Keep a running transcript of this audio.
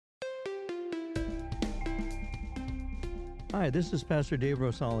Hi, this is Pastor Dave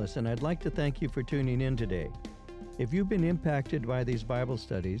Rosales, and I'd like to thank you for tuning in today. If you've been impacted by these Bible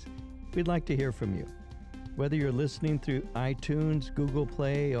studies, we'd like to hear from you. Whether you're listening through iTunes, Google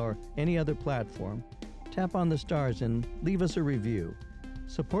Play, or any other platform, tap on the stars and leave us a review.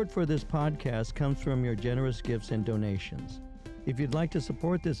 Support for this podcast comes from your generous gifts and donations. If you'd like to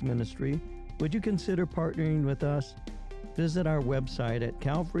support this ministry, would you consider partnering with us? Visit our website at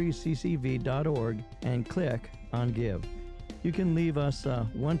calvaryccv.org and click on Give. You can leave us a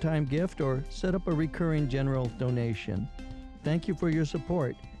one-time gift or set up a recurring general donation. Thank you for your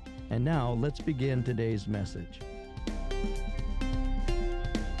support. And now let's begin today's message.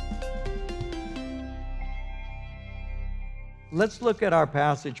 Let's look at our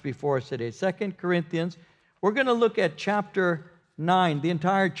passage before us today, 2 Corinthians. We're going to look at chapter 9, the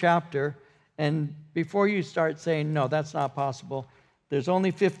entire chapter. And before you start saying, no, that's not possible, there's only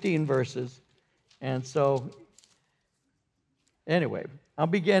 15 verses. And so anyway, I'll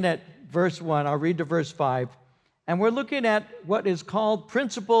begin at verse 1. I'll read to verse 5. And we're looking at what is called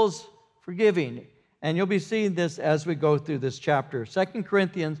principles for giving. And you'll be seeing this as we go through this chapter. 2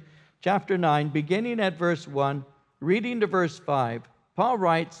 Corinthians chapter 9, beginning at verse 1, reading to verse 5. Paul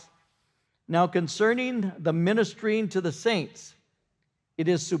writes, "Now concerning the ministering to the saints, it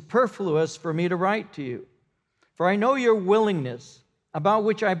is superfluous for me to write to you. For I know your willingness, about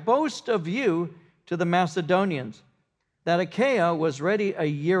which I boast of you to the Macedonians, that Achaia was ready a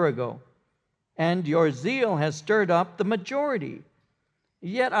year ago, and your zeal has stirred up the majority.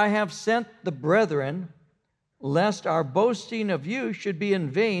 Yet I have sent the brethren, lest our boasting of you should be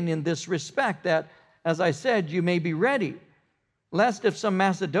in vain in this respect, that, as I said, you may be ready, lest if some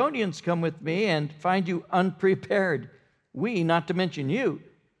Macedonians come with me and find you unprepared, we, not to mention you,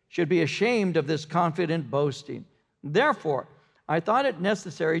 should be ashamed of this confident boasting. Therefore, I thought it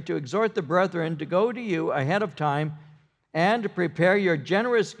necessary to exhort the brethren to go to you ahead of time and to prepare your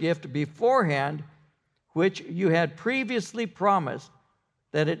generous gift beforehand, which you had previously promised,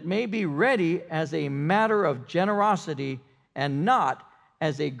 that it may be ready as a matter of generosity and not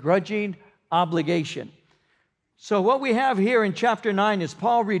as a grudging obligation." So what we have here in chapter 9 is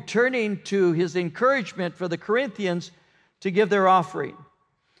Paul returning to his encouragement for the Corinthians to give their offering.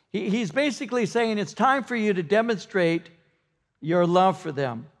 He's basically saying it's time for you to demonstrate your love for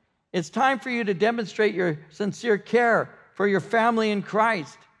them. It's time for you to demonstrate your sincere care for your family in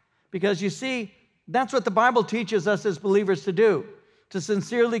Christ. Because you see, that's what the Bible teaches us as believers to do, to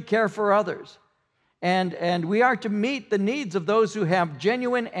sincerely care for others. And we are to meet the needs of those who have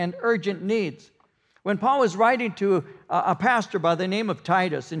genuine and urgent needs. When Paul was writing to a pastor by the name of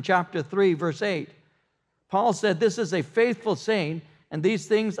Titus in chapter 3, verse 8, Paul said, "This is a faithful saying, and these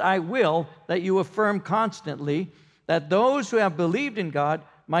things I will that you affirm constantly, that those who have believed in God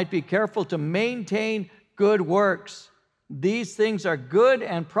might be careful to maintain good works. These things are good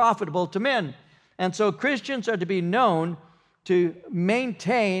and profitable to men." And so Christians are to be known to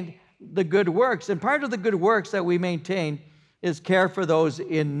maintain the good works. And part of the good works that we maintain is care for those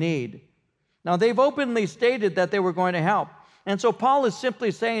in need. Now, they've openly stated that they were going to help. And so Paul is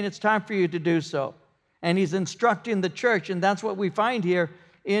simply saying it's time for you to do so. And he's instructing the church, and that's what we find here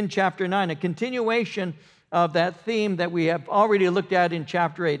in chapter 9, a continuation of that theme that we have already looked at in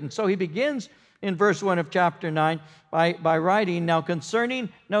chapter 8. And so he begins in verse 1 of chapter 9 by writing, "Now concerning,"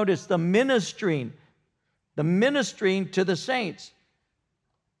 notice, the ministering to the saints.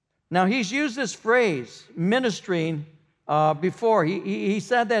 Now he's used this phrase, ministering, before. He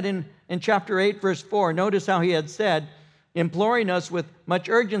said that in chapter 8, verse 4. Notice how he had said, imploring us with much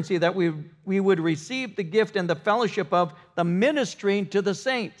urgency that we would receive the gift and the fellowship of the ministering to the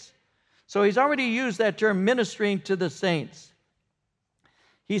saints. So he's already used that term, ministering to the saints.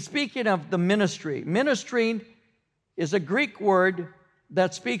 He's speaking of the ministry. Ministering is a Greek word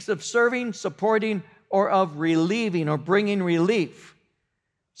that speaks of serving, supporting, or of relieving or bringing relief.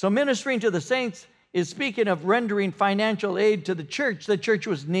 So ministering to the saints is speaking of rendering financial aid to the church. The church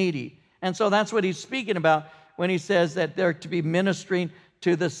was needy. And so that's what he's speaking about when he says that they're to be ministering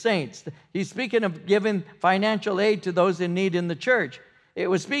to the saints. He's speaking of giving financial aid to those in need in the church. It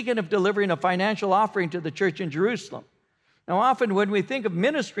was speaking of delivering a financial offering to the church in Jerusalem. Now, often when we think of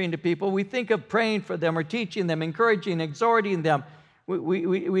ministering to people, we think of praying for them or teaching them, encouraging, exhorting them.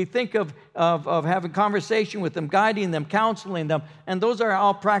 We think of having conversation with them, guiding them, counseling them, and those are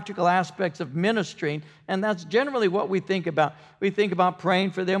all practical aspects of ministering, and that's generally what we think about. We think about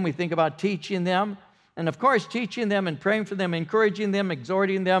praying for them, we think about teaching them, and of course, teaching them and praying for them, encouraging them,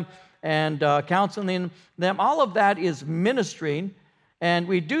 exhorting them, and counseling them. All of that is ministering, And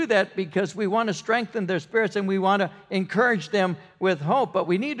we do that because we want to strengthen their spirits and we want to encourage them with hope. But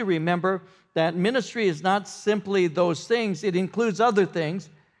we need to remember that ministry is not simply those things. It includes other things,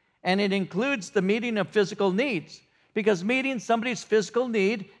 and it includes the meeting of physical needs, because meeting somebody's physical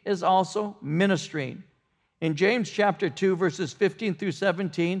need is also ministering. In James chapter 2, verses 15 through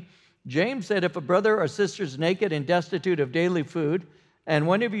 17, James said, if a brother or sister is naked and destitute of daily food, and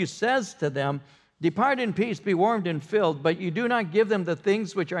one of you says to them, depart in peace, be warmed and filled, but you do not give them the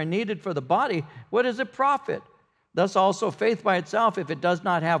things which are needed for the body, what does it profit? Thus also faith by itself, if it does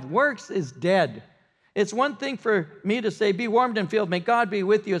not have works, is dead. It's one thing for me to say, be warmed and filled, may God be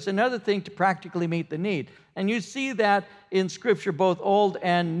with you. It's another thing to practically meet the need. And you see that in Scripture, both Old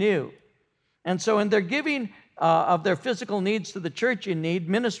and New. And so in their giving of their physical needs to the church in need,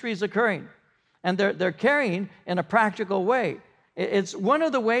 ministry is occurring. And they're carrying in a practical way. It's one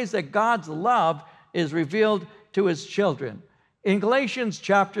of the ways that God's love is revealed to his children. In Galatians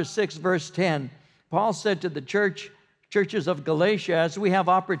chapter 6, verse 10, Paul said to the churches of Galatia, as we have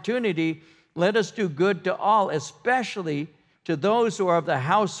opportunity, let us do good to all, especially to those who are of the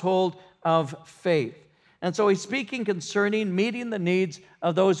household of faith. And so he's speaking concerning meeting the needs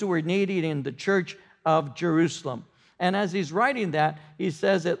of those who were needy in the church of Jerusalem. And as he's writing that, he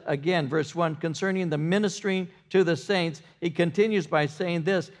says it again, verse 1, concerning the ministering to the saints, he continues by saying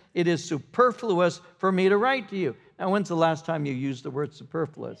this, it is superfluous for me to write to you. Now, when's the last time you used the word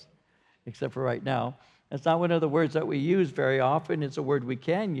superfluous? Except for right now. It's not one of the words that we use very often. It's a word we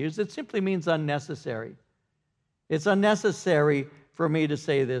can use. It simply means unnecessary. It's unnecessary for me to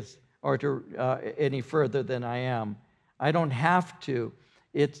say this or to any further than I am. I don't have to.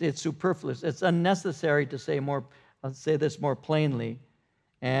 It's superfluous. It's unnecessary to say more. I'll say this more plainly.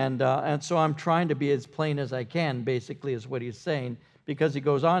 And so I'm trying to be as plain as I can, basically, is what he's saying, because he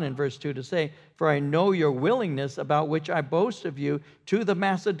goes on in verse 2 to say, for I know your willingness, about which I boast of you, to the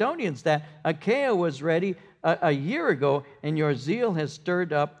Macedonians, that Achaia was ready a year ago, and your zeal has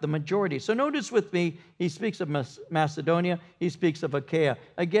stirred up the majority. So notice with me, he speaks of Macedonia, he speaks of Achaia.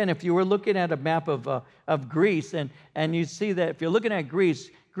 Again, if you were looking at a map of Greece, and you see that if you're looking at Greece,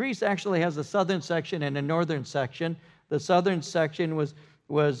 Greece actually has a southern section and a northern section. The southern section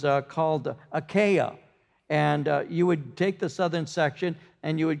was called Achaia. And you would take the southern section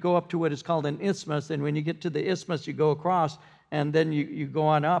and you would go up to what is called an isthmus. And when you get to the isthmus, you go across and then you go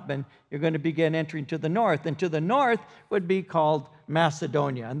on up and you're going to begin entering to the north. And to the north would be called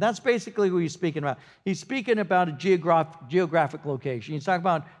Macedonia. And that's basically what he's speaking about. He's speaking about a geographic location. He's talking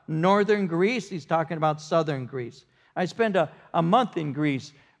about northern Greece. He's talking about southern Greece. I spent a month in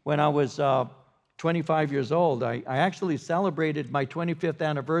Greece when I was 25 years old. I actually celebrated my 25th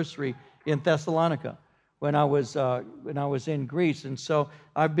anniversary in Thessalonica when I was in Greece. And so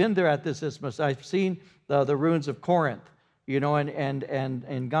I've been there at this isthmus. I've seen the ruins of Corinth,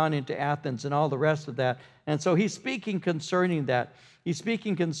 and gone into Athens and all the rest of that. And so he's speaking concerning that. He's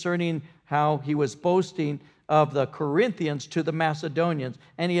speaking concerning how he was boasting of the Corinthians to the Macedonians.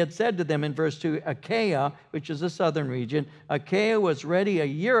 And he had said to them in verse 2, Achaia, which is the southern region, Achaia was ready a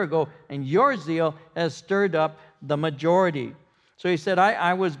year ago, and your zeal has stirred up the majority. So he said,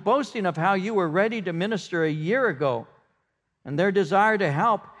 I was boasting of how you were ready to minister a year ago. And their desire to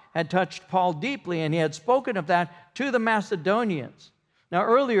help had touched Paul deeply, and he had spoken of that to the Macedonians. Now,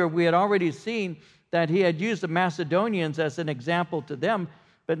 earlier we had already seen that he had used the Macedonians as an example to them,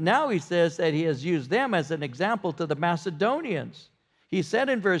 but now he says that he has used them as an example to the Macedonians. He said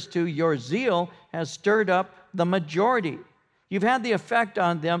in verse 2, your zeal has stirred up the majority. You've had the effect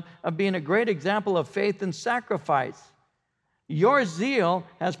on them of being a great example of faith and sacrifice. Your zeal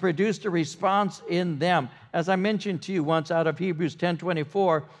has produced a response in them. As I mentioned to you once out of Hebrews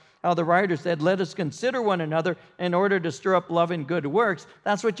 10:24, how the writer said, let us consider one another in order to stir up love and good works.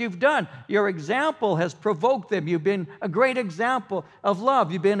 That's what you've done. Your example has provoked them. You've been a great example of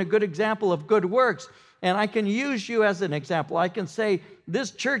love. You've been a good example of good works. And I can use you as an example. I can say, this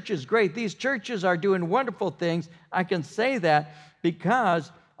church is great. These churches are doing wonderful things. I can say that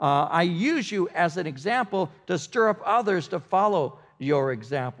because I use you as an example to stir up others to follow your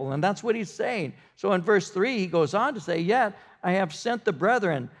example. And that's what he's saying. So in verse 3, he goes on to say, yet I have sent the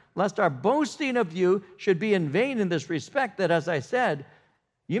brethren, lest our boasting of you should be in vain in this respect, that as I said,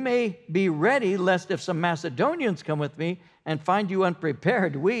 you may be ready, lest if some Macedonians come with me and find you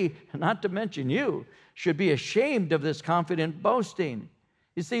unprepared, we, not to mention you, should be ashamed of this confident boasting.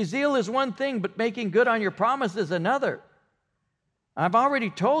 You see, zeal is one thing, but making good on your promise is another. I've already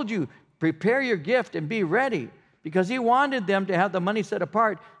told you, prepare your gift and be ready, because he wanted them to have the money set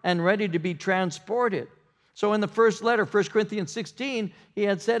apart and ready to be transported. So in the first letter, 1 Corinthians 16, he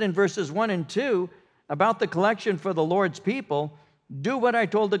had said in verses 1 and 2 about the collection for the Lord's people Do what I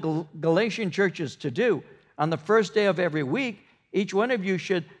told the Galatian churches to do. On the first day of every week, each one of you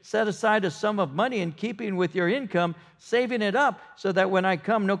should set aside a sum of money in keeping with your income, saving it up so that when I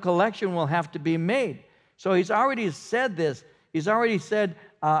come, no collection will have to be made. So he's already said this. He's already said,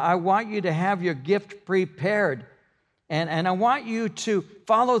 I want you to have your gift prepared. And I want you to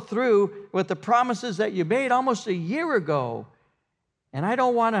follow through with the promises that you made almost a year ago. And I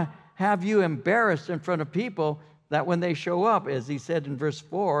don't want to have you embarrassed in front of people that when they show up, as he said in verse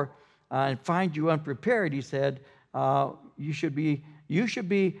 4, and find you unprepared, he said, you should be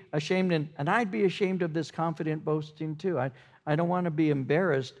ashamed, and I'd be ashamed of this confident boasting too. I don't want to be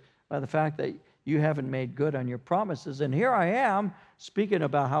embarrassed by the fact that you haven't made good on your promises. And here I am speaking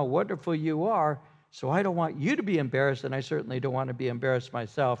about how wonderful you are, so I don't want you to be embarrassed, and I certainly don't want to be embarrassed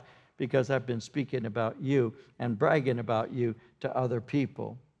myself because I've been speaking about you and bragging about you to other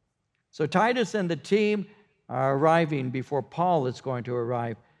people. So Titus and the team are arriving before Paul is going to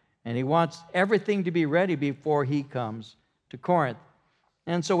arrive, and he wants everything to be ready before he comes to Corinth.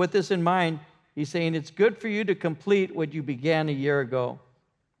 And so with this in mind, he's saying it's good for you to complete what you began a year ago.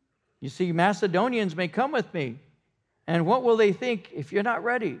 You see, Macedonians may come with me, and what will they think if you're not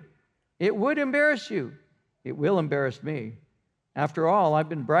ready? It would embarrass you. It will embarrass me. After all, I've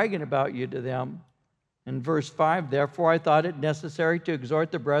been bragging about you to them. In verse 5, therefore I thought it necessary to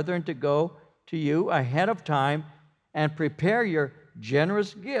exhort the brethren to go to you ahead of time and prepare your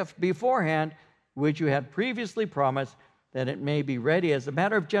generous gift beforehand, which you had previously promised, that it may be ready as a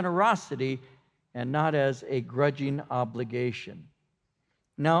matter of generosity and not as a grudging obligation.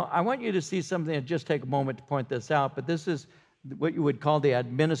 Now, I want you to see something, and just take a moment to point this out, but this is what you would call the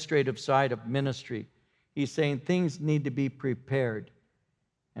administrative side of ministry. He's saying things need to be prepared,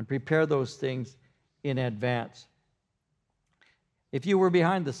 and prepare those things in advance. If you were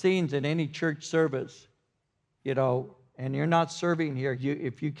behind the scenes in any church service, and you're not serving here,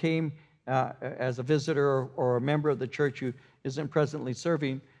 if you came as a visitor or a member of the church who isn't presently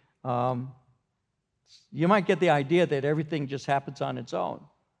serving, you might get the idea that everything just happens on its own.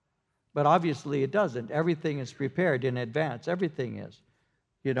 But obviously it doesn't. Everything is prepared in advance. Everything is.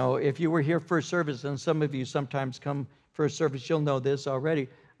 If you were here first service, and some of you sometimes come first service, you'll know this already.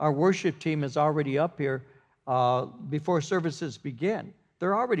 Our worship team is already up here before services begin.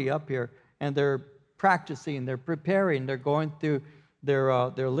 They're already up here, and they're practicing, they're preparing, they're going through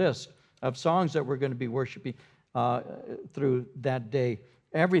their list of songs that we're going to be worshiping through that day.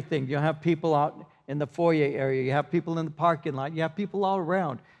 Everything. You have people out in the foyer area. You have people in the parking lot. You have people all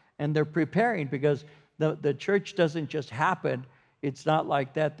around. And they're preparing because the church doesn't just happen. It's not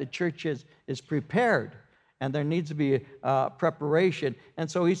like that. The church is prepared. And there needs to be preparation. And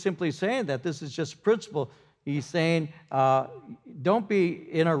so he's simply saying that this is just a principle. He's saying, don't be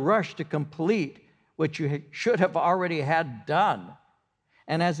in a rush to complete what you should have already had done.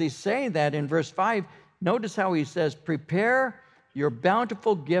 And as he's saying that in verse 5, notice how he says, prepare your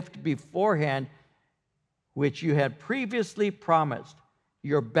bountiful gift beforehand, which you had previously promised.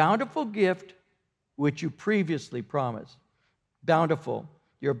 Your bountiful gift, which you previously promised. Bountiful.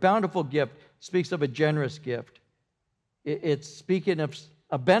 Your bountiful gift speaks of a generous gift. It's speaking of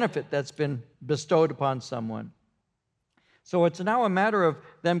a benefit that's been bestowed upon someone. So it's now a matter of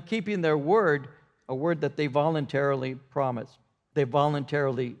them keeping their word, a word that they voluntarily promised. They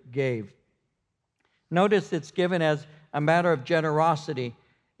voluntarily gave. Notice it's given as a matter of generosity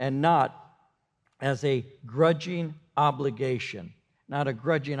and not as a grudging obligation. Not a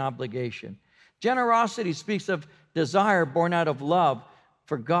grudging obligation. Generosity speaks of desire born out of love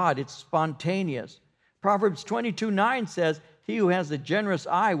for God. It's spontaneous. Proverbs 22:9 says, he who has a generous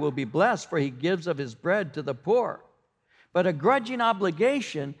eye will be blessed, for he gives of his bread to the poor. But a grudging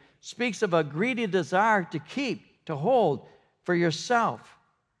obligation speaks of a greedy desire to keep, to hold for yourself.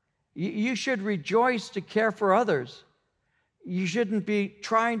 You should rejoice to care for others. You shouldn't be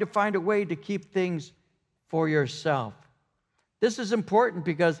trying to find a way to keep things for yourself. This is important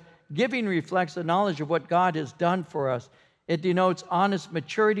because giving reflects the knowledge of what God has done for us. It denotes honest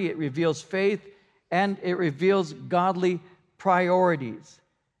maturity, it reveals faith, and it reveals godly priorities.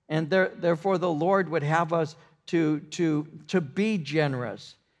 And therefore, the Lord would have us to be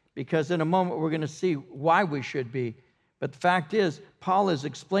generous, because in a moment we're going to see why we should be. But the fact is, Paul is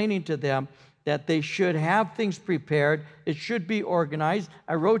explaining to them that they should have things prepared. It should be organized.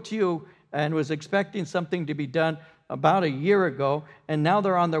 I wrote to you and was expecting something to be done about a year ago, and now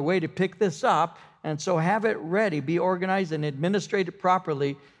they're on their way to pick this up. And so have it ready, be organized and administrate it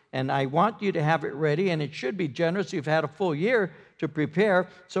properly. And I want you to have it ready, and it should be generous. You've had a full year to prepare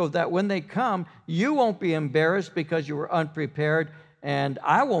so that when they come, you won't be embarrassed because you were unprepared, and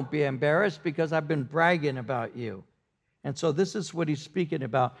I won't be embarrassed because I've been bragging about you. And so this is what he's speaking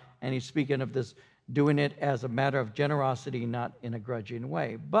about, and he's speaking of this, doing it as a matter of generosity, not in a grudging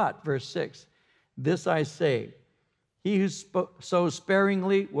way. But, verse 6, this I say, he who sows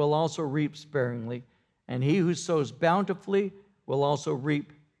sparingly will also reap sparingly, and he who sows bountifully will also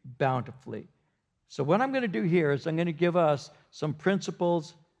reap bountifully. So what I'm going to do here is I'm going to give us some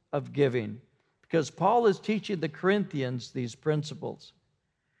principles of giving, because Paul is teaching the Corinthians these principles.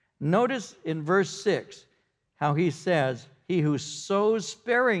 Notice in verse 6 how he says, he who sows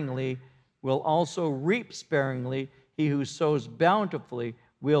sparingly will also reap sparingly. He who sows bountifully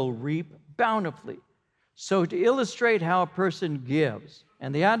will reap bountifully. So to illustrate how a person gives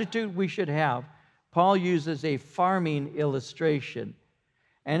and the attitude we should have, Paul uses a farming illustration.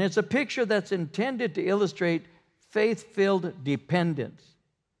 And it's a picture that's intended to illustrate faith-filled dependence.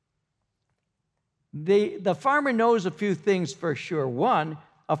 The farmer knows a few things for sure. One,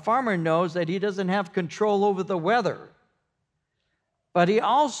 a farmer knows that he doesn't have control over the weather. But he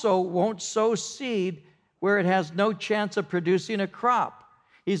also won't sow seed where it has no chance of producing a crop.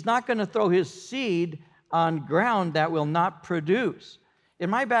 He's not going to throw his seed on ground that will not produce. In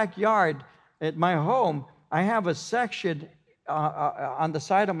my backyard, at my home, I have a section on the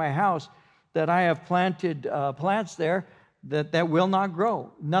side of my house that I have planted plants there that will not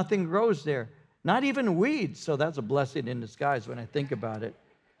grow. Nothing grows there, not even weeds. So that's a blessing in disguise when I think about it.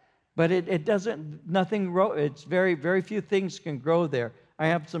 But it doesn't, nothing grow. It's very, very few things can grow there. I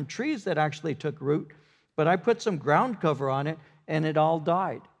have some trees that actually took root, but I put some ground cover on it and it all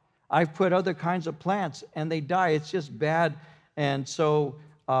died. I've put other kinds of plants and they die. It's just bad. And so,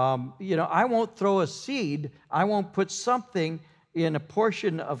 I won't throw a seed. I won't put something in a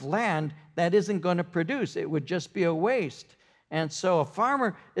portion of land that isn't going to produce. It would just be a waste. And so a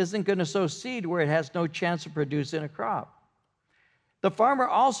farmer isn't going to sow seed where it has no chance of producing a crop. The farmer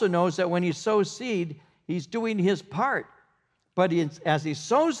also knows that when he sows seed, he's doing his part. But as he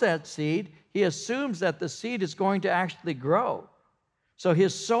sows that seed, he assumes that the seed is going to actually grow. So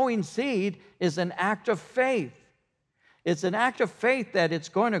his sowing seed is an act of faith. It's an act of faith that it's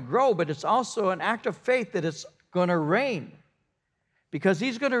going to grow, but it's also an act of faith that it's going to rain. Because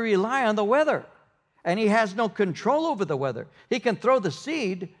he's going to rely on the weather. And he has no control over the weather. He can throw the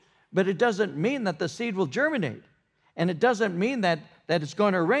seed, but it doesn't mean that the seed will germinate. And it doesn't mean that it's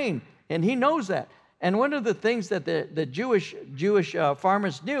going to rain. And he knows that. And one of the things that the Jewish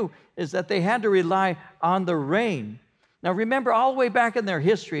farmers knew is that they had to rely on the rain. Now remember, all the way back in their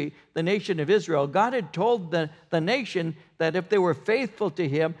history, the nation of Israel, God had told the nation that if they were faithful to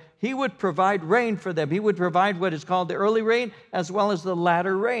him, he would provide rain for them. He would provide what is called the early rain as well as the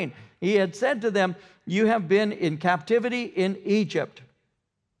latter rain. He had said to them, you have been in captivity in Egypt.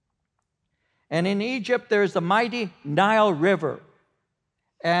 And in Egypt, there's the mighty Nile River.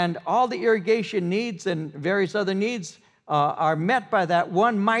 And all the irrigation needs and various other needs are met by that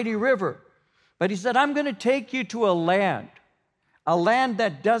one mighty river. But he said, I'm going to take you to a land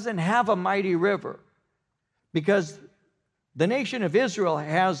that doesn't have a mighty river. Because the nation of Israel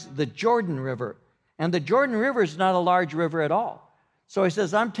has the Jordan River. And the Jordan River is not a large river at all. So he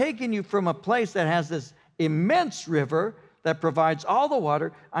says, I'm taking you from a place that has this immense river that provides all the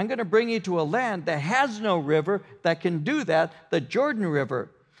water. I'm going to bring you to a land that has no river that can do that, the Jordan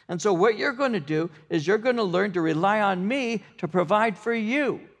River. And so what you're going to do is you're going to learn to rely on me to provide for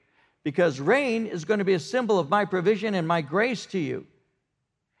you, because rain is going to be a symbol of my provision and my grace to you.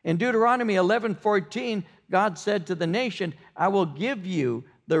 In Deuteronomy 11:14, God said to the nation, I will give you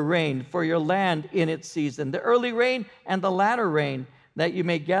the rain for your land in its season, the early rain and the latter rain, that you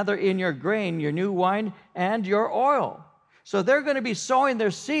may gather in your grain, your new wine, and your oil. So they're going to be sowing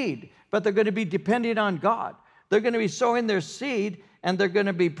their seed, but they're going to be depending on God. They're going to be sowing their seed, and they're going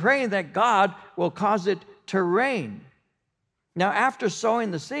to be praying that God will cause it to rain. Now, after sowing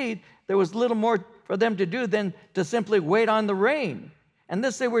the seed, there was little more for them to do than to simply wait on the rain. And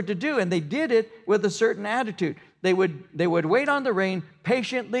this they were to do, and they did it with a certain attitude. They would wait on the rain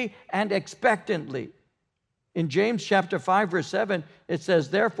patiently and expectantly. In James chapter 5, verse 7, it says,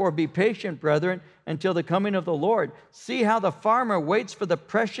 therefore be patient, brethren, until the coming of the Lord. See how the farmer waits for the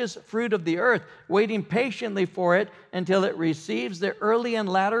precious fruit of the earth, waiting patiently for it until it receives the early and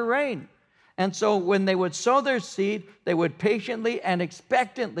latter rain. And so when they would sow their seed, they would patiently and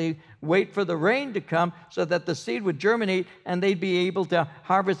expectantly wait for the rain to come so that the seed would germinate and they'd be able to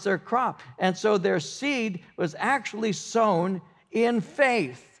harvest their crop. And so their seed was actually sown in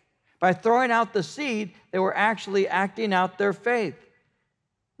faith. By throwing out the seed, they were actually acting out their faith.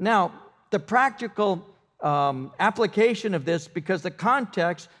 Now, the practical application of this, because the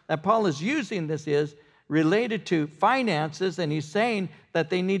context that Paul is using this is, related to finances, and he's saying that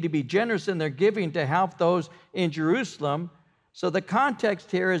they need to be generous in their giving to help those in Jerusalem. So the context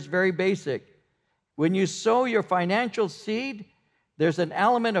here is very basic. When you sow your financial seed, there's an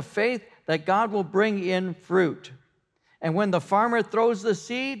element of faith that God will bring in fruit. And when the farmer throws the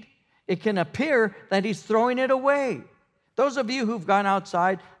seed, it can appear that he's throwing it away. Those of you who've gone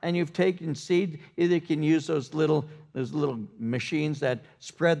outside and you've taken seed, either you can use those little machines that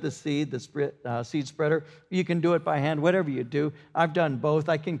spread the seed, the seed spreader. You can do it by hand, whatever you do. I've done both.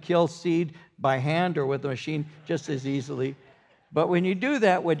 I can kill seed by hand or with a machine just as easily. But when you do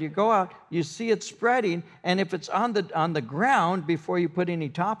that, when you go out, you see it spreading, and if it's on the ground before you put any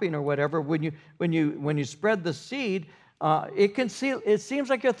topping or whatever, when you spread the seed, it seems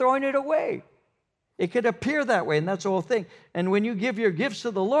like you're throwing it away. It could appear that way, and that's the whole thing. And when you give your gifts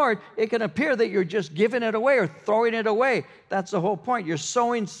to the Lord, it can appear that you're just giving it away or throwing it away. That's the whole point. You're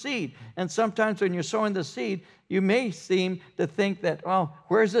sowing seed. And sometimes when you're sowing the seed, you may seem to think that, well,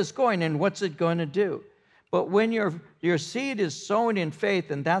 where's this going and what's it going to do? But when your seed is sown in faith,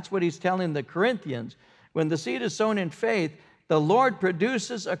 and that's what he's telling the Corinthians, when the seed is sown in faith, the Lord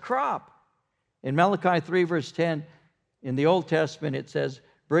produces a crop. In Malachi 3, verse 10, in the Old Testament, it says,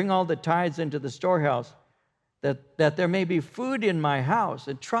 bring all the tithes into the storehouse, that there may be food in my house.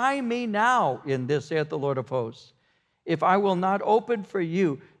 And try me now in this, saith the Lord of hosts, if I will not open for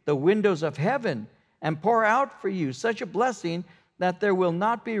you the windows of heaven and pour out for you such a blessing that there will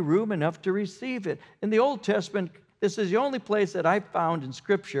not be room enough to receive it. In the Old Testament, this is the only place that I've found in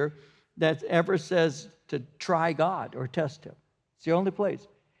Scripture that ever says to try God or test him. It's the only place.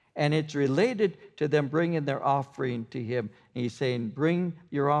 And it's related to them bringing their offering to him. And he's saying, bring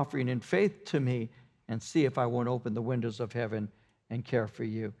your offering in faith to me and see if I won't open the windows of heaven and care for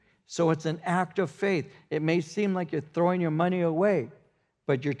you. So it's an act of faith. It may seem like you're throwing your money away,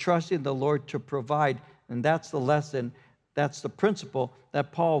 but you're trusting the Lord to provide. And that's the lesson. That's the principle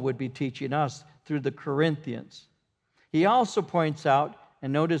that Paul would be teaching us through the Corinthians. He also points out,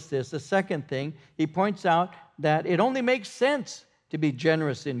 and notice this, the second thing, he points out that it only makes sense to be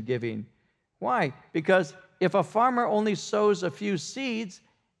generous in giving. Why? Because if a farmer only sows a few seeds,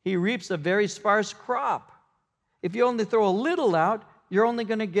 he reaps a very sparse crop. If you only throw a little out, you're only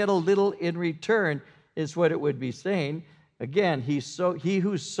going to get a little in return, is what it would be saying. Again, he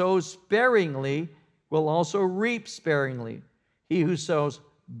who sows sparingly will also reap sparingly. He who sows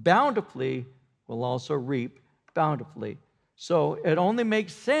bountifully will also reap bountifully. So it only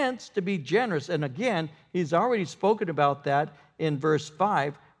makes sense to be generous. And again, he's already spoken about that in verse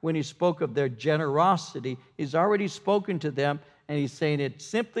 5 when he spoke of their generosity. He's already spoken to them, and he's saying it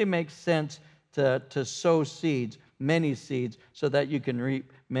simply makes sense to sow seeds, many seeds, so that you can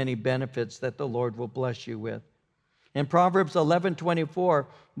reap many benefits that the Lord will bless you with. In Proverbs 11:24,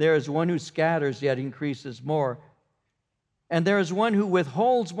 there is one who scatters yet increases more. And there is one who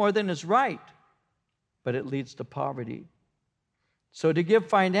withholds more than is right, but it leads to poverty. So to give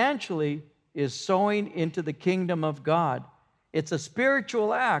financially is sowing into the kingdom of God. It's a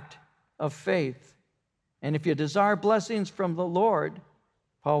spiritual act of faith. And if you desire blessings from the Lord,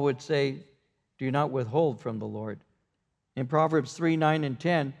 Paul would say, do not withhold from the Lord. In Proverbs 3:9 and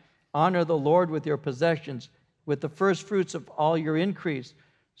 10, honor the Lord with your possessions, with the first fruits of all your increase,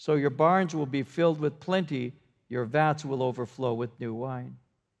 so your barns will be filled with plenty, your vats will overflow with new wine.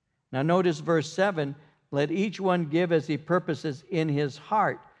 Now notice verse 7, let each one give as he purposes in his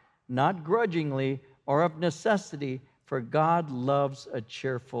heart, not grudgingly or of necessity, for God loves a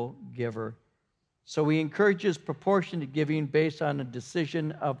cheerful giver. So he encourages proportionate giving based on a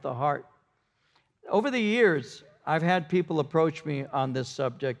decision of the heart. Over the years, I've had people approach me on this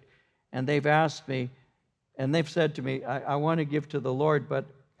subject, and they've asked me, and they've said to me, I want to give to the Lord, but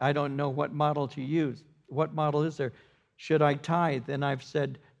I don't know what model to use. What model is there? Should I tithe? And I've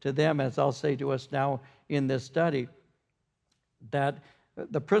said to them, as I'll say to us now in this study, that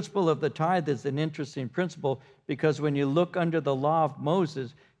the principle of the tithe is an interesting principle, because when you look under the law of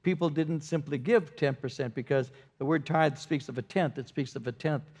Moses, people didn't simply give 10%, because the word tithe speaks of a tenth. It speaks of a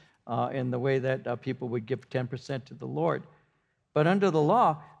tenth in the way that people would give 10% to the Lord. But under the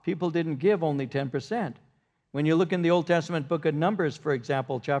law, people didn't give only 10%. When you look in the Old Testament book of Numbers, for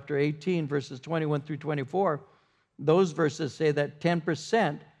example, chapter 18, verses 21 through 24, those verses say that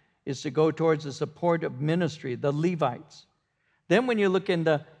 10% is to go towards the support of ministry, the Levites. Then when you look in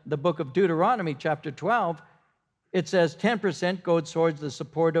the book of Deuteronomy, chapter 12, it says 10% goes towards the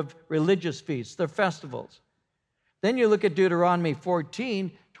support of religious feasts, their festivals. Then you look at Deuteronomy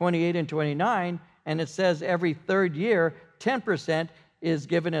 14, 28 and 29, and it says every third year, 10% is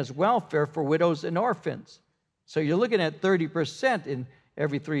given as welfare for widows and orphans. So you're looking at 30% in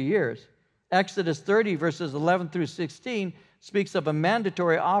every 3 years. Exodus 30, verses 11 through 16, speaks of a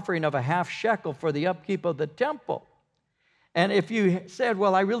mandatory offering of a half shekel for the upkeep of the temple. And if you said,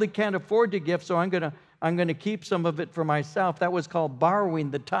 well, I really can't afford to give, so I'm going to keep some of it for myself, that was called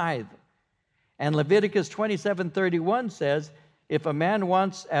borrowing the tithe. And Leviticus 27:31 says, if a man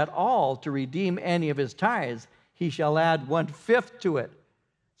wants at all to redeem any of his tithes, he shall add 1/5 to it.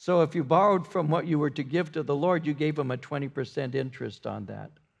 So if you borrowed from what you were to give to the Lord, you gave him a 20% interest on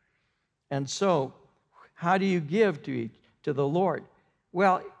that. And so, how do you give to the Lord?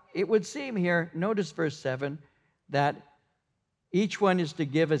 Well, it would seem here, notice verse 7, that each one is to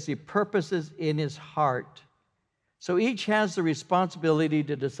give as he purposes in his heart. So each has the responsibility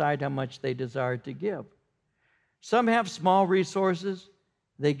to decide how much they desire to give. Some have small resources.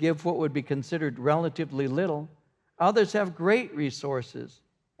 They give what would be considered relatively little. Others have great resources,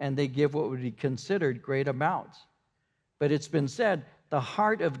 and they give what would be considered great amounts. But it's been said, the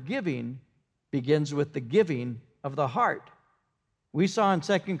heart of giving begins with the giving of the heart. We saw in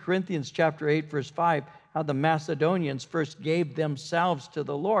 2 Corinthians chapter 8, verse 5, how the Macedonians first gave themselves to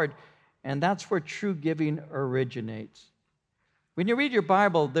the Lord, and that's where true giving originates. When you read your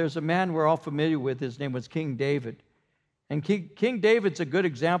Bible, there's a man we're all familiar with. His name was King David. And King David's a good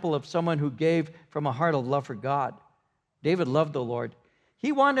example of someone who gave from a heart of love for God. David loved the Lord.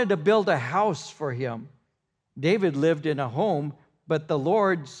 He wanted to build a house for him. David lived in a home, but the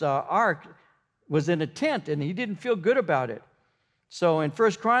Lord's ark was in a tent, and he didn't feel good about it. So in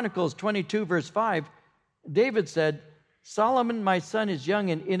 1 Chronicles 22, verse 5, David said, Solomon, my son, is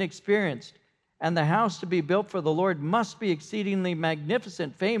young and inexperienced, and the house to be built for the Lord must be exceedingly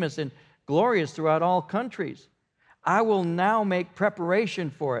magnificent, famous, and glorious throughout all countries. I will now make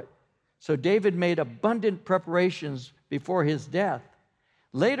preparation for it. So David made abundant preparations before his death.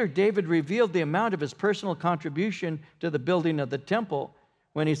 Later, David revealed the amount of his personal contribution to the building of the temple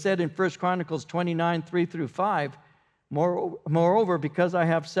when he said in 1 Chronicles 29, 3 through 5, Moreover, because I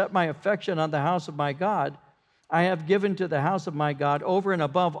have set my affection on the house of my God, I have given to the house of my God over and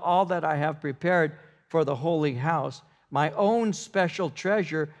above all that I have prepared for the holy house, my own special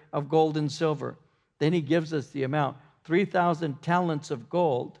treasure of gold and silver. Then he gives us the amount, 3,000 talents of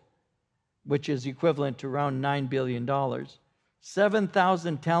gold, which is equivalent to around $9 billion.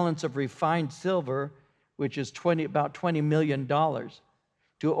 7,000 talents of refined silver, which is about $20 million,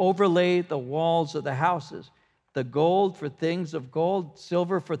 to overlay the walls of the houses. The gold for things of gold,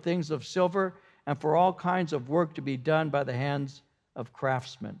 silver for things of silver, and for all kinds of work to be done by the hands of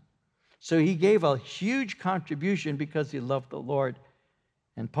craftsmen. So he gave a huge contribution because he loved the Lord.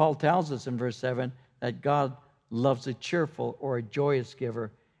 And Paul tells us in verse 7 that God loves a cheerful or a joyous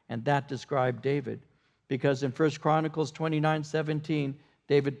giver, and that described David. Because in 1 Chronicles 29:17,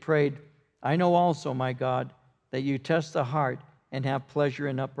 David prayed, I know also, my God, that you test the heart and have pleasure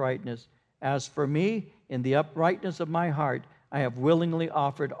in uprightness. As for me, in the uprightness of my heart, I have willingly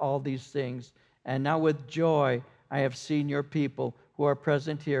offered all these things. And now with joy, I have seen your people who are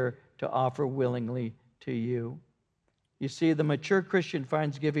present here to offer willingly to you. You see, the mature Christian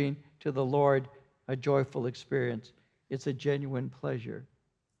finds giving to the Lord a joyful experience. It's a genuine pleasure.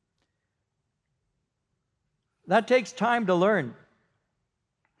 That takes time to learn.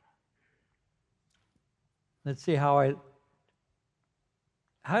 Let's see how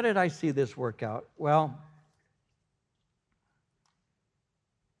did I see this work out? Well,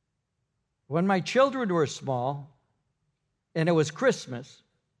 when my children were small and it was Christmas,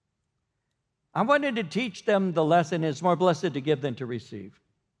 I wanted to teach them the lesson, it's more blessed to give than to receive.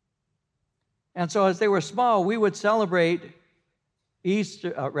 And so as they were small, we would celebrate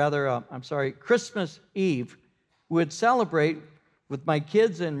Christmas Eve. We would celebrate with my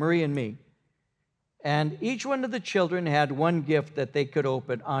kids and Marie and me. And each one of the children had one gift that they could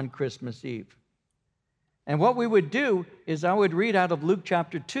open on Christmas Eve. And what we would do is I would read out of Luke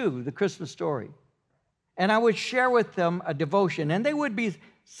chapter 2, the Christmas story. And I would share with them a devotion. And they would be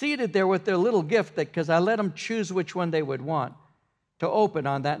seated there with their little gift because I let them choose which one they would want to open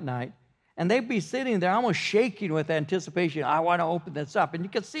on that night. And they'd be sitting there almost shaking with anticipation. I want to open this up. And you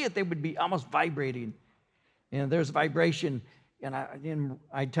could see it. They would be almost vibrating. There's vibration. And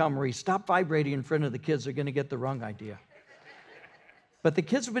I'd tell Marie, stop vibrating in front of the kids. They're going to get the wrong idea. But the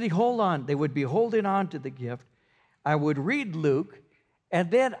kids would They would be holding on to the gift. I would read Luke, and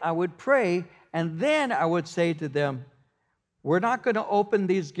then I would pray, and then I would say to them, we're not going to open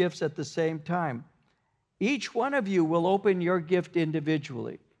these gifts at the same time. Each one of you will open your gift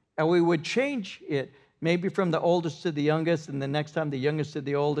individually. And we would change it, maybe from the oldest to the youngest, and the next time the youngest to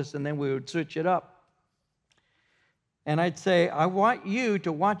the oldest, and then we would switch it up. And I'd say, I want you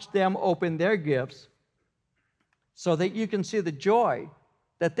to watch them open their gifts so that you can see the joy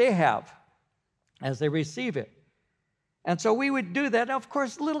that they have as they receive it. And so we would do that. Now, of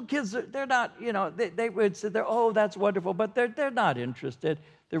course, little kids, they're not, they would say, oh, that's wonderful, but they're not interested.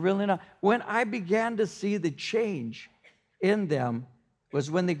 They're really not. When I began to see the change in them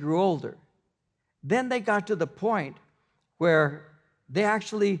was when they grew older. Then they got to the point where they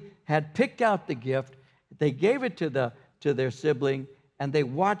actually had picked out the gift, they gave it to their sibling, and they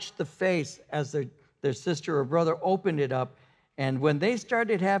watched the face as their sister or brother opened it up. And when they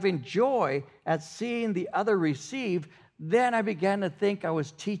started having joy at seeing the other receive, then I began to think I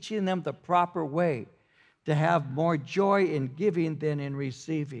was teaching them the proper way to have more joy in giving than in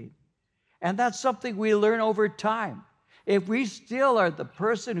receiving. And that's something we learn over time. If we still are the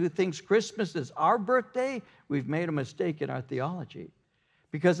person who thinks Christmas is our birthday, we've made a mistake in our theology.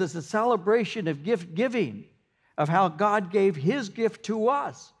 Because it's a celebration of gift giving, of how God gave his gift to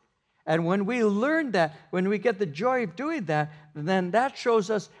us. And when we learn that, when we get the joy of doing that, then that shows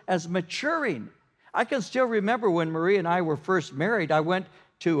us as maturing. I can still remember when Marie and I were first married, I went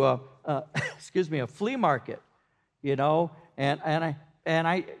to a flea market, and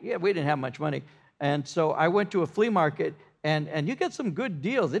we didn't have much money. And so I went to a flea market, and you get some good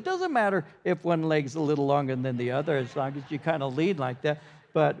deals. It doesn't matter if one leg's a little longer than the other, as long as you kind of lead like that.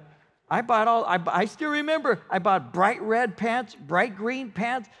 But I still remember, I bought bright red pants, bright green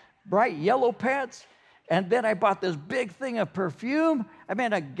pants, bright yellow pants, and then I bought this big thing of perfume. I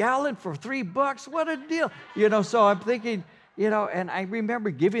mean, a gallon for $3. What a deal. So I'm thinking, and I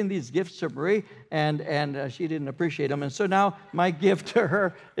remember giving these gifts to Marie, and she didn't appreciate them. And so now my gift to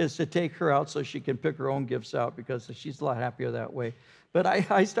her is to take her out so she can pick her own gifts out, because she's a lot happier that way. But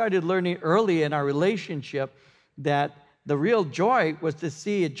I started learning early in our relationship that the real joy was to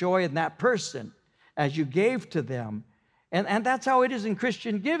see a joy in that person as you gave to them. And that's how it is in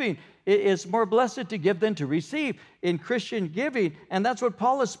Christian giving. It's more blessed to give than to receive in Christian giving. And that's what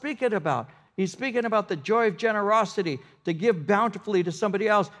Paul is speaking about. He's speaking about the joy of generosity, to give bountifully to somebody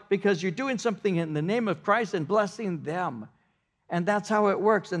else because you're doing something in the name of Christ and blessing them. And that's how it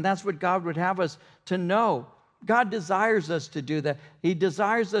works. And that's what God would have us to know. God desires us to do that. He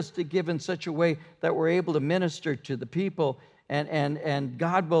desires us to give in such a way that we're able to minister to the people. And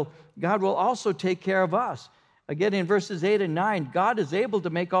God will also take care of us. Again, in verses 8 and 9, God is able to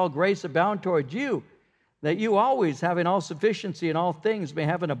make all grace abound toward you, that you always, having all sufficiency in all things, may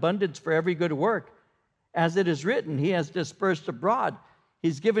have an abundance for every good work. As it is written, he has dispersed abroad.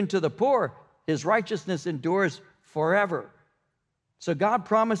 He's given to the poor. His righteousness endures forever. So God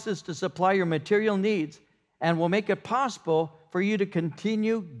promises to supply your material needs and will make it possible for you to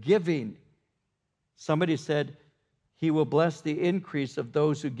continue giving. Somebody said, he will bless the increase of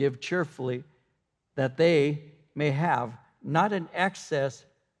those who give cheerfully, that they may have not an excess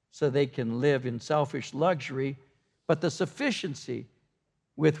so they can live in selfish luxury, but the sufficiency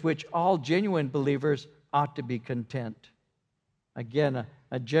with which all genuine believers ought to be content. Again,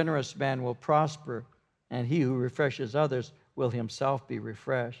 a generous man will prosper, and he who refreshes others will himself be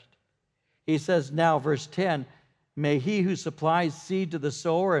refreshed. He says now, verse 10, may he who supplies seed to the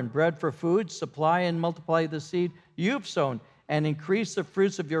sower and bread for food supply and multiply the seed you've sown and increase the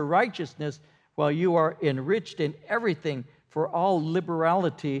fruits of your righteousness, while you are enriched in everything for all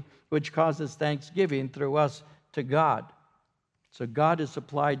liberality, which causes thanksgiving through us to God. So God has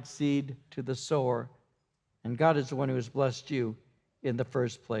supplied seed to the sower, and God is the one who has blessed you in the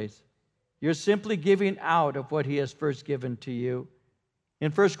first place. You're simply giving out of what he has first given to you.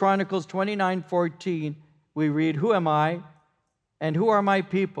 In 1 Chronicles 29:14, we read, who am I and who are my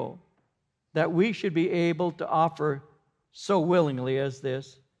people, that we should be able to offer so willingly as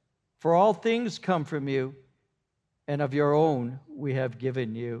this? For all things come from you, and of your own we have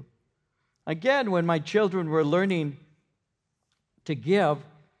given you. Again, when my children were learning to give,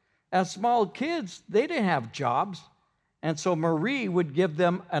 as small kids, they didn't have jobs. And so Marie would give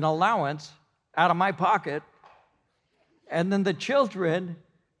them an allowance out of my pocket, and then the children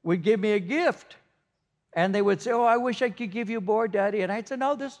would give me a gift. And they would say, oh, I wish I could give you more, Daddy. And I'd say,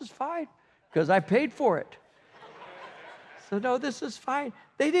 no, this is fine, because I paid for it. So no, this is fine.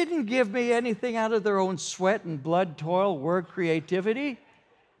 They didn't give me anything out of their own sweat and blood, toil, work, creativity.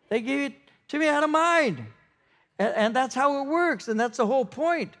 They gave it to me out of mine. And that's how it works, and that's the whole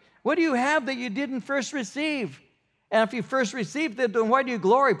point. What do you have that you didn't first receive? And if you first received it, then why do you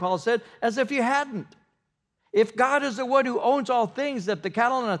glory, Paul said, as if you hadn't? If God is the one who owns all things, that the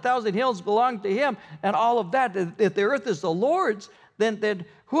cattle on 1,000 hills belong to him, and all of that, if the earth is the Lord's, then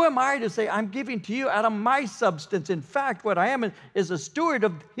who am I to say I'm giving to you out of my substance? In fact, what I am is a steward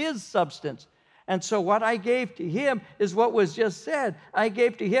of his substance. And so what I gave to him is what was just said. I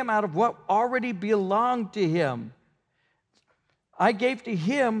gave to him out of what already belonged to him. I gave to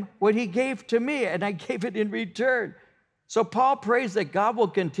him what he gave to me, and I gave it in return. So Paul prays that God will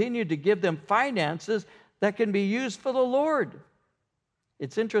continue to give them finances that can be used for the Lord.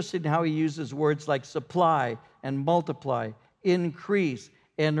 It's interesting how he uses words like supply and multiply, increase,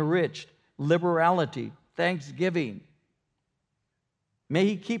 enriched, liberality, thanksgiving. May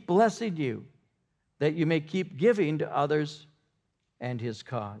he keep blessing you, that you may keep giving to others and his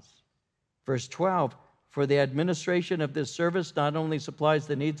cause. Verse 12, for the administration of this service not only supplies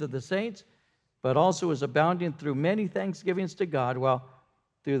the needs of the saints, but also is abounding through many thanksgivings to God, while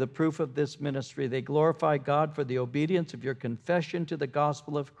through the proof of this ministry they glorify God for the obedience of your confession to the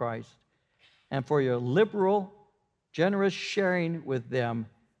gospel of Christ, and for your liberal, generous sharing with them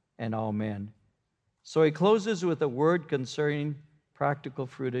and all men. So he closes with a word concerning practical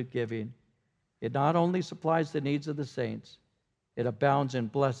fruit of giving. It not only supplies the needs of the saints, it abounds in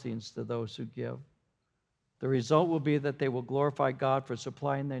blessings to those who give. The result will be that they will glorify God for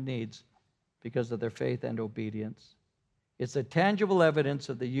supplying their needs because of their faith and obedience. It's a tangible evidence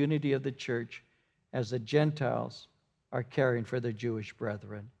of the unity of the church as the Gentiles are caring for their Jewish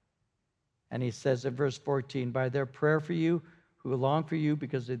brethren. And he says in verse 14, by their prayer for you, who long for you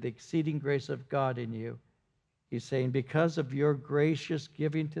because of the exceeding grace of God in you. He's saying, because of your gracious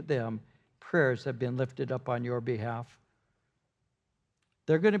giving to them, prayers have been lifted up on your behalf.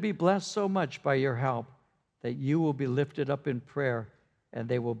 They're going to be blessed so much by your help that you will be lifted up in prayer and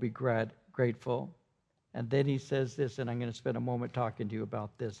they will be grateful. And then he says this, and I'm going to spend a moment talking to you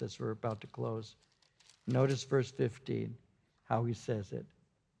about this as we're about to close. Notice verse 15, how he says it.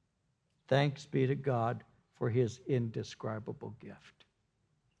 Thanks be to God for his indescribable gift.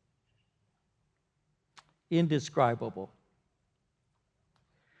 Indescribable.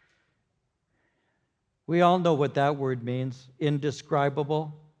 We all know what that word means,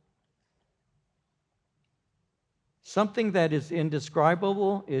 indescribable. Something that is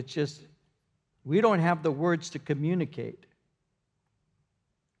indescribable, it's just, we don't have the words to communicate.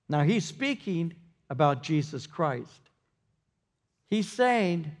 Now, he's speaking about Jesus Christ. He's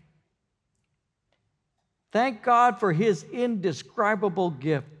saying, thank God for his indescribable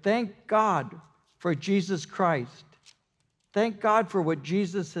gift. Thank God for Jesus Christ. Thank God for what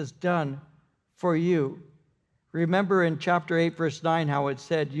Jesus has done for you. Remember in chapter 8, verse 9, how it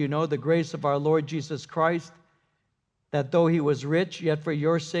said, you know the grace of our Lord Jesus Christ, that though he was rich, yet for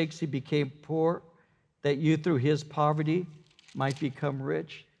your sakes he became poor, that you through his poverty might become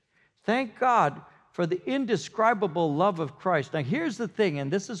rich. Thank God for the indescribable love of Christ. Now here's the thing,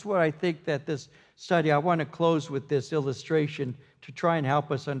 and this is what I think that this study, I want to close with this illustration to try and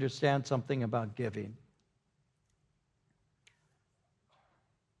help us understand something about giving.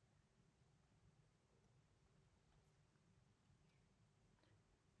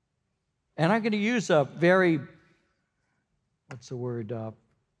 And I'm going to use a very,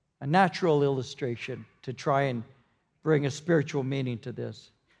 a natural illustration to try and bring a spiritual meaning to this.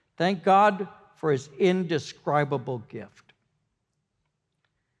 Thank God for his indescribable gift.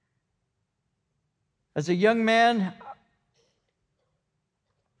 As a young man,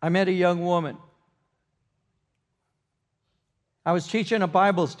 I met a young woman. I was teaching a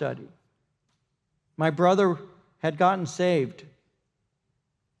Bible study. My brother had gotten saved.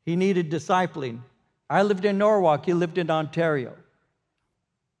 He needed discipling. I lived in Norwalk. He lived in Ontario.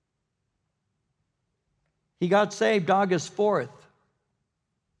 He got saved August 4th,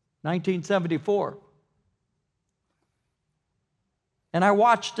 1974. And I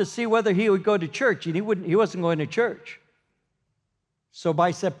watched to see whether he would go to church, and he wasn't going to church. So by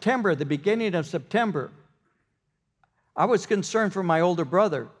September, the beginning of September, I was concerned for my older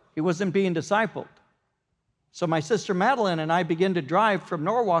brother. He wasn't being discipled. So my sister Madeline and I began to drive from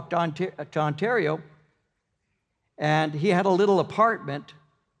Norwalk to Ontario, and he had a little apartment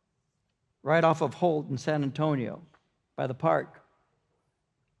right off of Holt in San Antonio by the park.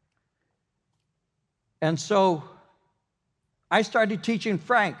 And so I started teaching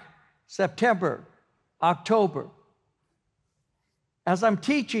Frank September, October. As I'm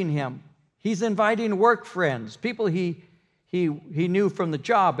teaching him, he's inviting work friends, people he knew from the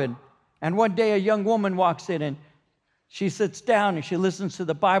job. And one day a young woman walks in and she sits down and she listens to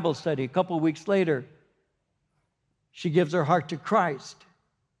the Bible study. A couple of weeks later, she gives her heart to Christ.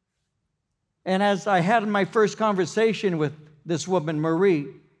 And as I had my first conversation with this woman, Marie,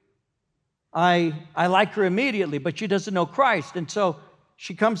 I like her immediately, but she doesn't know Christ. And so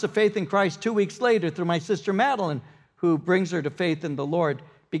she comes to faith in Christ 2 weeks later through my sister Madeline, who brings her to faith in the Lord,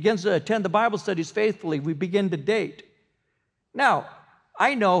 begins to attend the Bible studies faithfully. We begin to date. Now,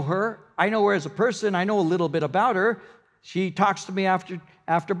 I know her as a person. I know a little bit about her. She talks to me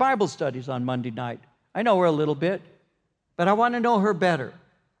after Bible studies on Monday night. I know her a little bit. but I want to know her better.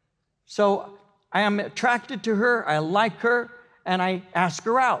 So I am attracted to her, I like her, and I ask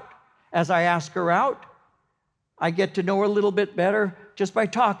her out. As I ask her out, I get to know her a little bit better just by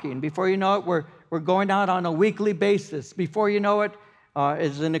talking. Before you know it, we're going out on a weekly basis. Before you know it,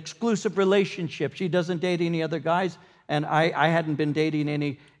 it's an exclusive relationship. She doesn't date any other guys, and I hadn't been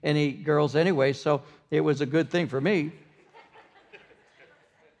dating any girls anyway, so it was a good thing for me.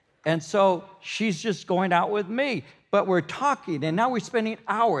 And so she's just going out with me, but we're talking, and now we're spending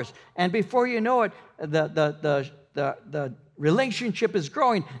hours. And before you know it, the relationship is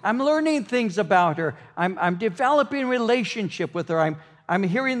growing. I'm learning things about her. I'm developing relationship with her. I'm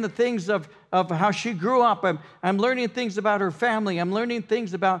hearing the things of how she grew up. I'm learning things about her family. I'm learning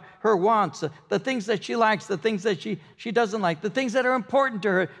things about her wants, the things that she likes, the things that she doesn't like, the things that are important to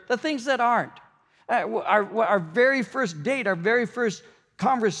her, the things that aren't. Our very first date, our very first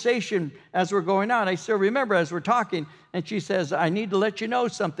conversation as we're going out, I still remember as we're talking, and she says, I need to let you know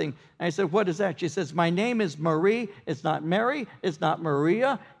something. And I said, what is that? She says, my name is Marie. It's not Mary. It's not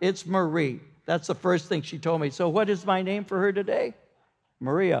Maria. It's Marie. That's the first thing she told me. So what is my name for her today?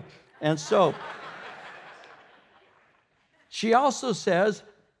 Maria. And so she also says,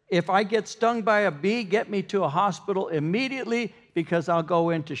 if I get stung by a bee, get me to a hospital immediately because I'll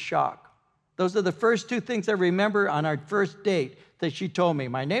go into shock. Those are the first two things I remember on our first date that she told me.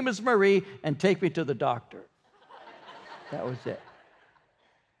 My name is Marie, and take me to the doctor. That was it.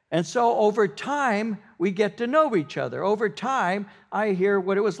 And so over time, we get to know each other. Over time, I hear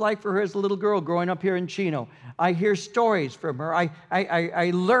what it was like for her as a little girl growing up here in Chino. I hear stories from her.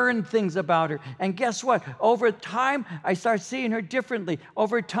 I learn things about her. And guess what? Over time, I start seeing her differently.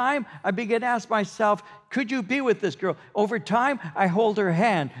 Over time, I begin to ask myself, could you be with this girl? Over time, I hold her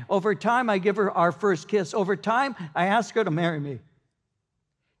hand. Over time, I give her our first kiss. Over time, I ask her to marry me.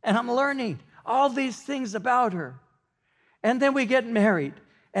 And I'm learning all these things about her. And then we get married.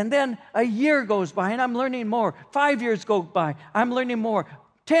 And then a year goes by, and I'm learning more. 5 years go by, I'm learning more.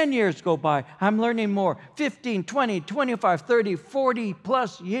 10 years go by, I'm learning more. 15, 20, 25, 30, 40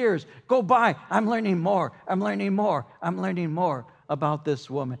 plus years go by, I'm learning more. I'm learning more. I'm learning more about this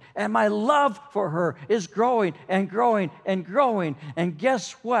woman. And my love for her is growing and growing and growing. And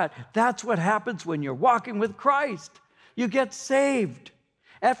guess what? That's what happens when you're walking with Christ. You get saved.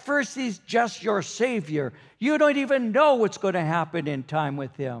 At first, he's just your Savior. You don't even know what's going to happen in time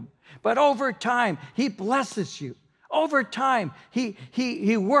with him. But over time, he blesses you. Over time,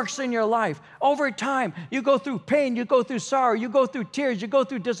 he works in your life. Over time, you go through pain, you go through sorrow, you go through tears, you go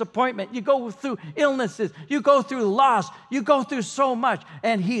through disappointment, you go through illnesses, you go through loss, you go through so much.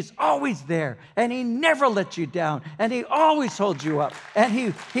 And he's always there, and he never lets you down, and he always holds you up, and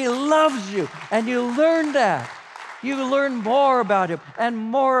he loves you, and you learn that. You learn more about him and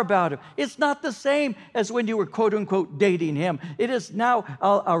more about him. It's not the same as when you were quote unquote dating him. It is now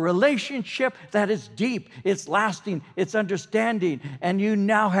a relationship that is deep, it's lasting, it's understanding, and you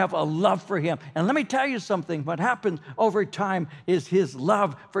now have a love for him. And let me tell you something, what happens over time is his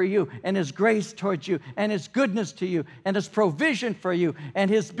love for you and his grace towards you and his goodness to you and his provision for you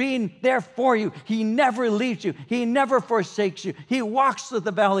and his being there for you. He never leaves you. He never forsakes you. He walks through the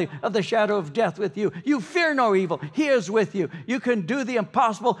valley of the shadow of death with you. You fear no evil. He is with you. You can do the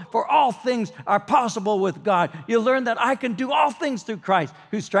impossible, for all things are possible with God. You learn that I can do all things through Christ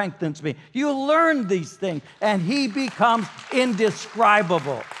who strengthens me. You learn these things, and he becomes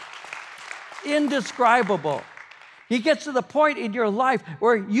indescribable. Indescribable. He gets to the point in your life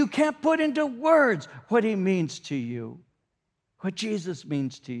where you can't put into words what he means to you, what Jesus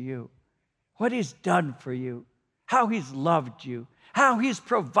means to you, what he's done for you, how he's loved you, how he's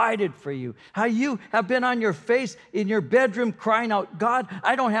provided for you, how you have been on your face in your bedroom crying out, God,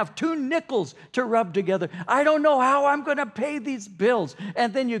 I don't have 2 nickels to rub together. I don't know how I'm going to pay these bills.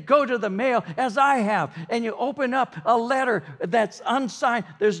 And then you go to the mail, as I have, and you open up a letter that's unsigned.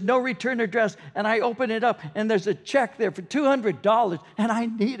 There's no return address. And I open it up, and there's a check there for $200, and I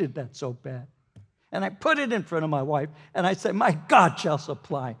needed that so bad. And I put it in front of my wife, and I said, my God shall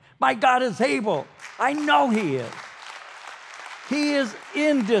supply. My God is able. I know he is. He is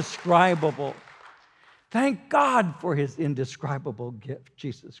indescribable. Thank God for his indescribable gift,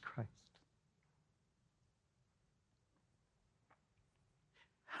 Jesus Christ.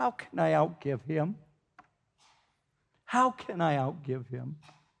 How can I outgive him? How can I outgive him?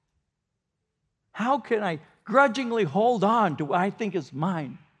 How can I grudgingly hold on to what I think is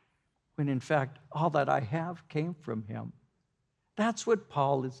mine when in fact all that I have came from him? That's what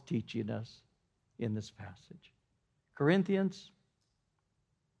Paul is teaching us in this passage. Corinthians,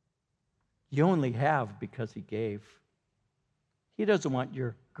 you only have because he gave. He doesn't want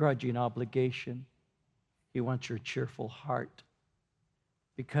your grudging obligation. He wants your cheerful heart,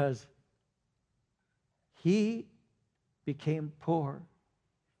 because he became poor,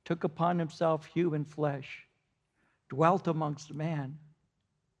 took upon himself human flesh, dwelt amongst man,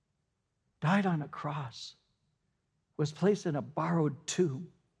 died on a cross, was placed in a borrowed tomb.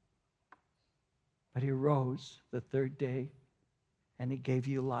 But he rose the third day, and he gave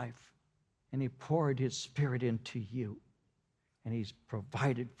you life, and he poured his Spirit into you, and he's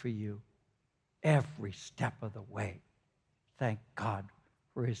provided for you every step of the way. Thank God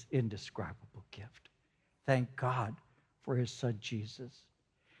for his indescribable gift. Thank God for his Son, Jesus.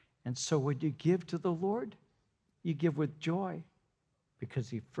 And so when you give to the Lord, you give with joy, because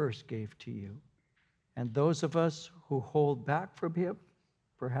he first gave to you. And those of us who hold back from him,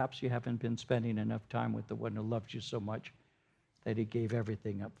 perhaps you haven't been spending enough time with the one who loves you so much that he gave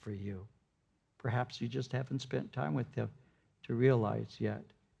everything up for you. Perhaps you just haven't spent time with him to realize yet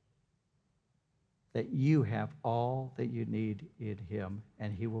that you have all that you need in him,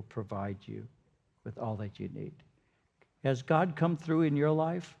 and he will provide you with all that you need. Has God come through in your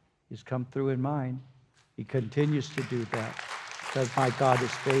life? He's come through in mine. He continues to do that because my God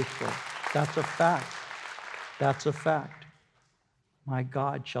is faithful. That's a fact. That's a fact. My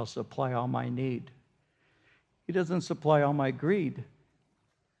God shall supply all my need. He doesn't supply all my greed.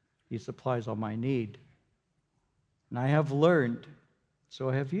 He supplies all my need. And I have learned, so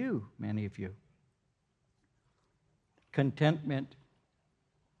have you, many of you. Contentment,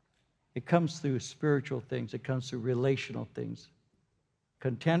 it comes through spiritual things. It comes through relational things.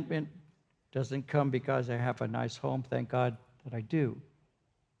 Contentment doesn't come because I have a nice home. Thank God that I do.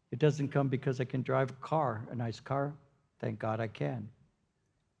 It doesn't come because I can drive a nice car. Thank God I can.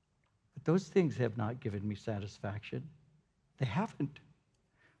 But those things have not given me satisfaction. They haven't.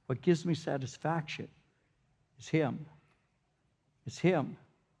 What gives me satisfaction is him. It's him.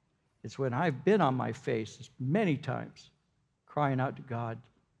 It's when I've been on my face many times, crying out to God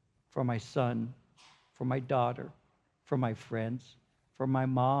for my son, for my daughter, for my friends, for my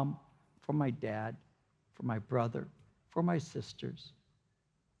mom, for my dad, for my brother, for my sisters,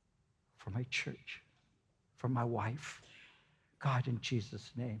 for my church, for my wife. God, in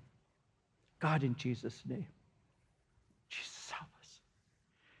Jesus' name. God, in Jesus' name. Jesus, help us.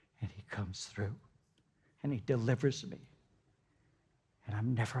 And he comes through, and he delivers me. And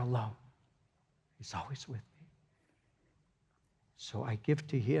I'm never alone. He's always with me. So I give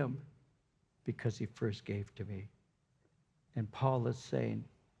to him because he first gave to me. And Paul is saying,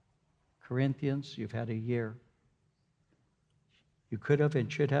 Corinthians, you've had a year. You could have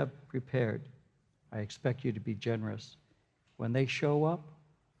and should have prepared. I expect you to be generous. When they show up,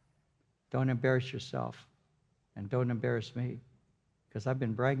 don't embarrass yourself, and don't embarrass me, because I've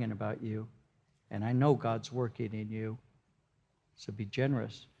been bragging about you, and I know God's working in you. So be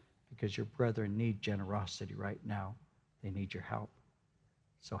generous, because your brethren need generosity right now. They need your help.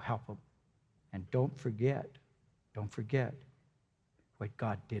 So help them. And don't forget what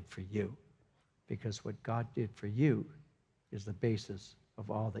God did for you, because what God did for you is the basis of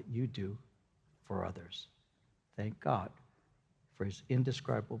all that you do for others. Thank God for his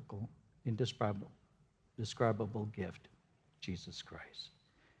indescribable gift, Jesus Christ.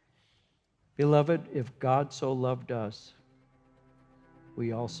 Beloved, if God so loved us,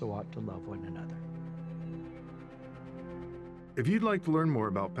 we also ought to love one another. If you'd like to learn more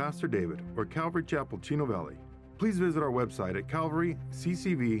about Pastor David or Calvary Chapel Chino Valley, please visit our website at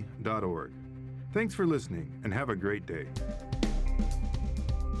calvaryccv.org. Thanks for listening, and have a great day.